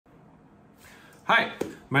Hi,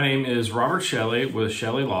 my name is Robert Chelle with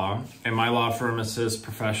Chelle Law, and my law firm assists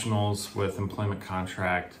professionals with employment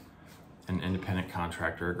contract and independent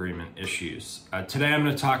contractor agreement issues. Today I'm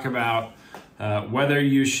going to talk about whether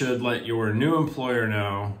you should let your new employer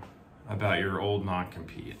know about your old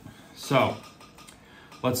non-compete. So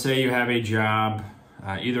let's say you have a job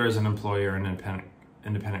either as an employee or an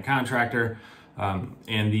independent contractor,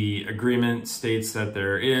 and the agreement states that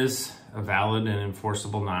there is a valid and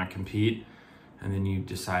enforceable non-compete, and then you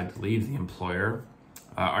decide to leave the employer.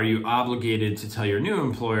 Are you obligated to tell your new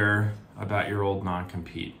employer about your old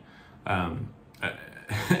non-compete?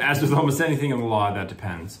 As with almost anything in the law, that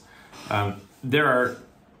depends. There are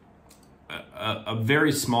a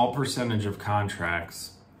very small percentage of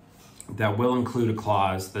contracts that will include a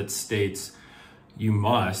clause that states you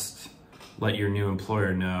must let your new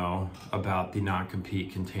employer know about the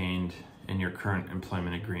non-compete contained in your current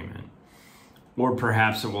employment agreement. Or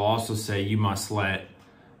perhaps it will also say you must let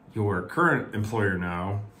your current employer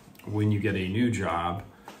know when you get a new job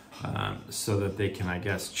so that they can, I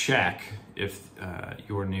guess, check if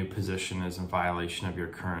your new position is in violation of your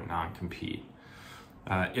current non-compete.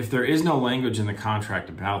 If there is no language in the contract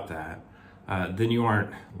about that, then you aren't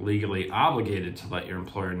legally obligated to let your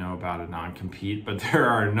employer know about a non-compete, but there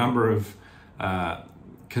are a number of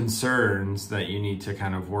concerns that you need to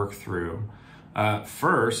kind of work through.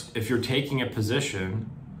 First, if you're taking a position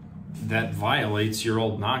that violates your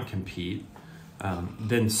old non-compete,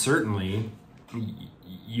 then certainly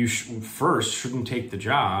you first shouldn't take the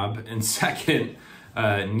job, and second,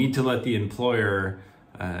 need to let the employer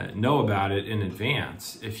know about it in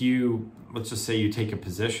advance. If you, let's just say you take a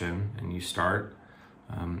position and you start,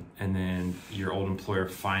 and then your old employer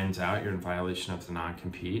finds out you're in violation of the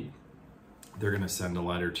non-compete, they're going to send a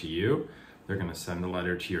letter to you. They're going to send a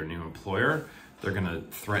letter to your new employer. They're going to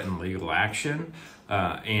threaten legal action.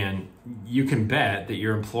 And you can bet that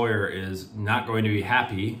your employer is not going to be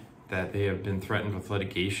happy that they have been threatened with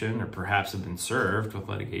litigation or perhaps have been served with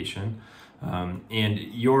litigation. And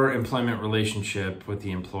your employment relationship with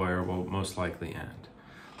the employer will most likely end.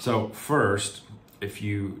 So first, if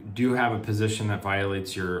you do have a position that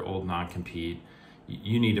violates your old non-compete,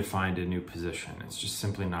 you need to find a new position. It's just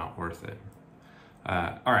simply not worth it.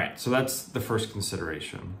 All right, so that's the first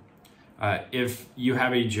consideration. If you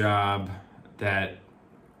have a job that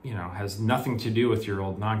has nothing to do with your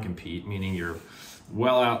old non-compete, meaning you're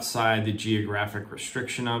well outside the geographic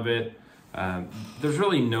restriction of it, there's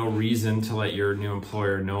really no reason to let your new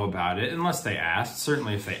employer know about it unless they ask.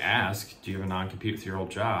 Certainly if they ask, do you have a non-compete with your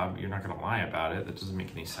old job? You're not going to lie about it. That doesn't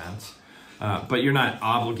make any sense. But you're not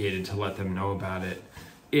obligated to let them know about it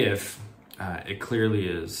if it clearly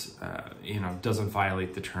is, doesn't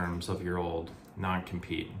violate the terms of your old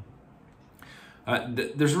non-compete.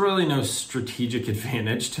 There's really no strategic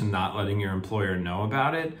advantage to not letting your employer know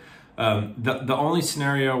about it. The only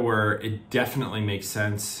scenario where it definitely makes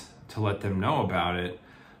sense to let them know about it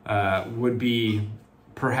would be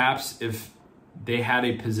perhaps if they had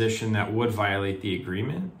a position that would violate the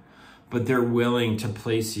agreement, but they're willing to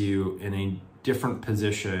place you in a different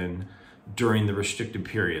position during the restricted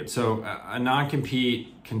period. So a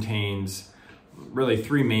non-compete contains really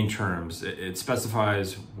three main terms. It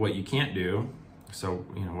specifies what you can't do, so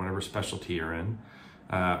whatever specialty you're in,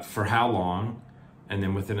 for how long, and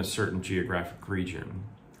then within a certain geographic region.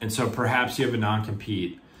 And so perhaps you have a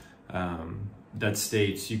non-compete that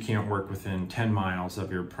states you can't work within 10 miles of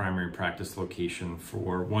your primary practice location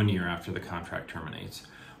for 1 year after the contract terminates.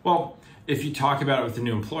 Well, if you talk about it with the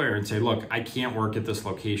new employer and say, look, I can't work at this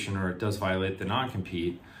location or it does violate the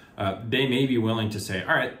non-compete, they may be willing to say,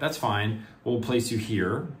 all right, that's fine. We'll place you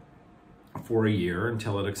here for a year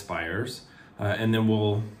until it expires, and then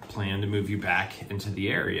we'll plan to move you back into the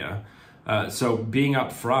area. So being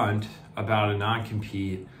upfront about a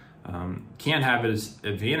non-compete can have its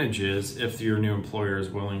advantages if your new employer is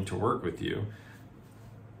willing to work with you.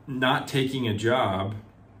 Not taking a job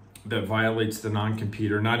that violates the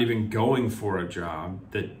non-compete, or not even going for a job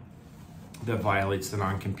that violates the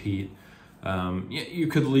non-compete, you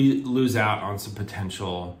could lose out on some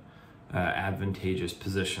potential advantageous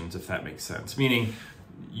positions, if that makes sense. Meaning,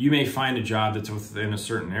 you may find a job that's within a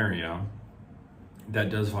certain area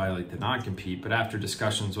that does violate the non-compete, but after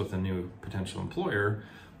discussions with a new potential employer,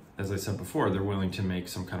 as I said before, they're willing to make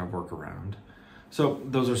some kind of workaround. So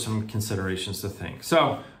those are some considerations to think.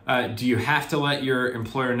 So do you have to let your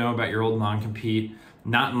employer know about your old non-compete?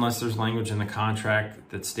 Not unless there's language in the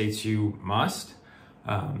contract that states you must.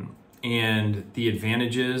 And the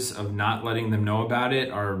advantages of not letting them know about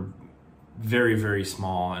it are very, very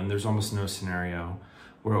small, and there's almost no scenario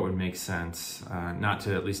where it would make sense not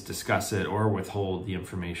to at least discuss it or withhold the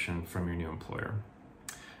information from your new employer.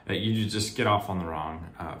 You just get off on the wrong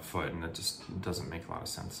foot, and it just doesn't make a lot of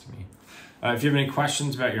sense to me. If you have any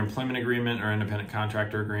questions about your employment agreement or independent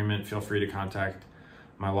contractor agreement, feel free to contact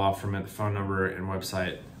my law firm at the phone number and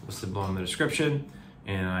website listed below in the description.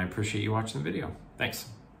 And I appreciate you watching the video. Thanks.